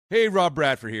Hey, Rob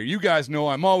Bradford here. You guys know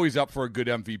I'm always up for a good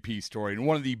MVP story, and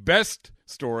one of the best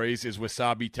stories is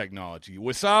Wasabi Technology.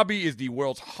 Wasabi is the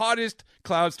world's hottest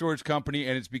cloud storage company,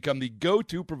 and it's become the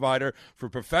go-to provider for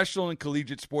professional and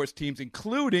collegiate sports teams,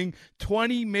 including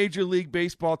 20 Major League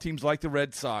Baseball teams like the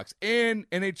Red Sox and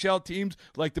NHL teams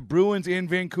like the Bruins and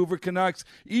Vancouver Canucks.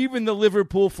 Even the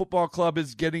Liverpool Football Club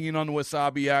is getting in on the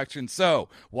Wasabi action. So,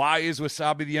 why is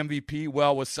Wasabi the MVP?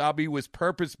 Well, Wasabi was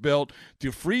purpose-built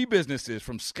to free businesses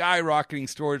from skyrocketing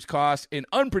storage costs and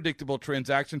unpredictable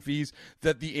transaction fees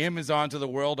that the Amazons of the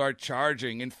world are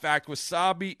charging. In fact,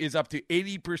 Wasabi is up to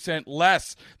 80%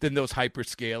 less than those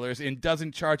hyperscalers and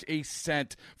doesn't charge a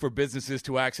cent for businesses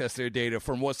to access their data.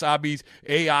 From Wasabi's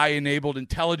AI-enabled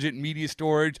intelligent media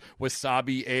storage,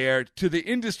 Wasabi Air, to the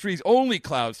industry's only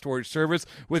cloud storage service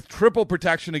with triple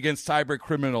protection against cyber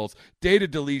criminals, data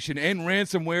deletion, and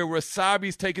ransomware,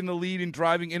 Wasabi's taken the lead in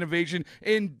driving innovation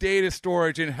in data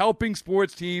storage and helping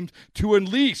sports teams to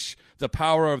unleash the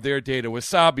power of their data.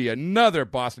 Wasabi, another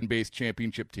Boston-based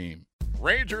championship team.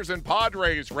 Rangers and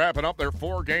Padres wrapping up their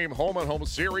 4-game home-and-home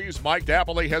series. Mike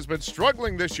Napoli has been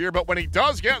struggling this year, but when he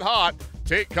does get hot,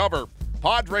 take cover.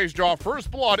 Padres draw first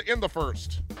blood in the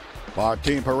first.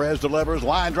 Martin Perez delivers,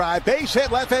 line drive, base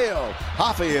hit left field.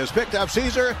 Hoffey has picked up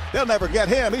Caesar. They'll never get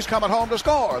him. He's coming home to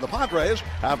score. The Padres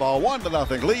have a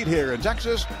 1-0 lead here in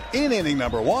Texas in inning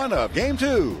number 1 of Game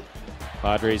 2.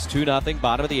 Padres 2-0,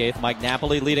 bottom of the 8th. Mike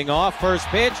Napoli leading off. First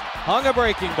pitch, hung a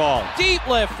breaking ball. Deep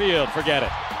left field, forget it.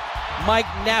 Mike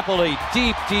Napoli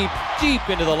deep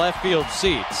into the left field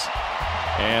seats.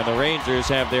 And the Rangers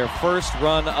have their first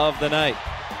run of the night.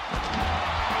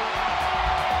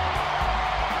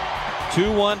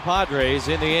 2-1 Padres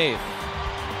in the 8th.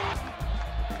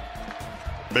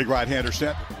 Big right-hander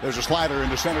set. There's a slider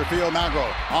into center field. Magro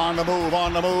on the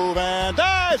move, and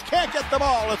dives. Can't get the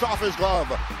ball. It's off his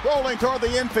glove. Rolling toward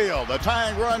the infield. The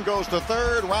tying run goes to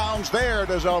third. Rounds there,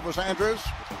 does Elvis Andrus.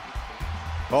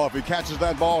 Oh, if he catches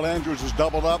that ball, Andrus is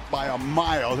doubled up by a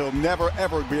mile. He'll never,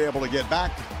 ever be able to get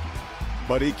back.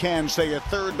 But he can stay at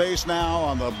third base now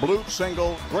on the Blute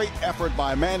single. Great effort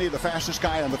by Manny, the fastest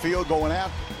guy on the field, going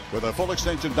out with a full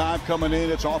extension dive coming in.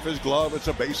 It's off his glove. It's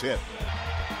a base hit.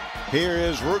 Here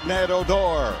is Rougned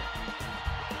Odor.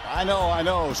 I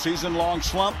know, season-long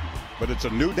slump, but it's a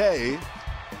new day.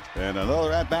 And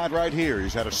another at-bat right here.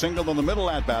 He's had a single in the middle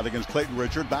at-bat against Clayton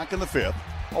Richard back in the 5th.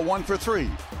 A 1-for-3.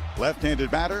 Left-handed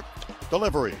batter.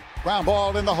 Delivery. Ground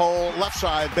ball in the hole. Left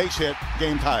side, base hit.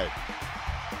 Game tied.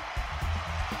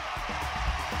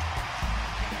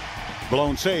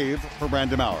 Blown save for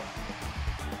Brandon Maurer.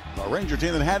 A Ranger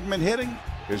team that hadn't been hitting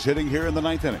is hitting here in the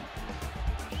 9th inning.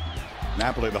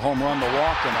 Napoli, the home run, the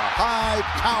walk, and a high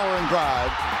towering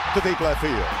drive to deep left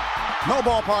field. No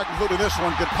ballpark, including this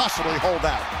one, could possibly hold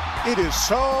that. It is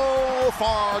so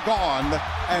far gone,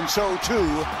 and so too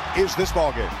is this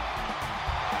ballgame.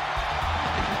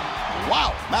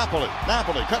 Wow,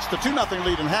 Napoli cuts the 2-0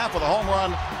 lead in half with a home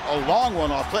run, a long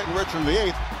one off Clayton Richard in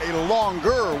the 8th, a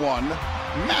longer one.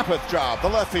 Mapeth job, the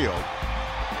left field.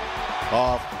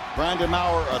 Off Brandon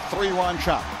Maurer, a 3-run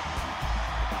shot.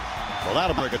 Well,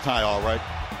 that'll break a tie, all right.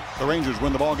 The Rangers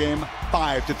win the ball game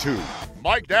 5-2.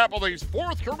 Mike Napoli's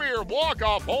 4th career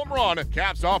walk-off home run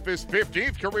caps off his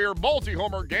 15th career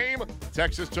multi-homer game.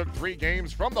 Texas took 3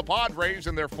 games from the Padres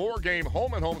in their 4-game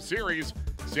home-and-home series.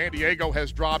 San Diego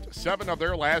has dropped 7 of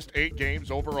their last 8 games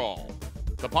overall.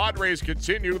 The Padres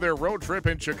continue their road trip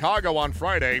in Chicago on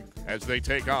Friday as they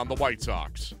take on the White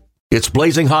Sox. It's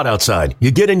blazing hot outside.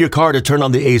 You get in your car to turn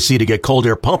on the AC to get cold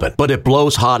air pumping, but it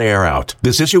blows hot air out.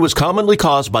 This issue is commonly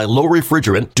caused by low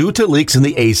refrigerant due to leaks in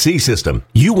the AC system.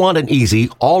 You want an easy,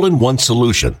 all-in-one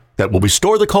solution that will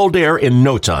restore the cold air in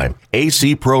no time.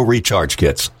 AC Pro Recharge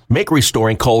Kits make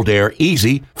restoring cold air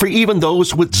easy for even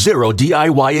those with zero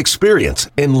DIY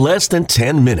experience in less than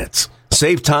 10 minutes.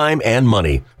 Save time and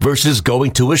money versus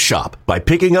going to a shop by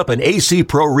picking up an AC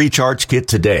Pro Recharge Kit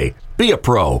today. Be a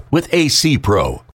pro with AC Pro.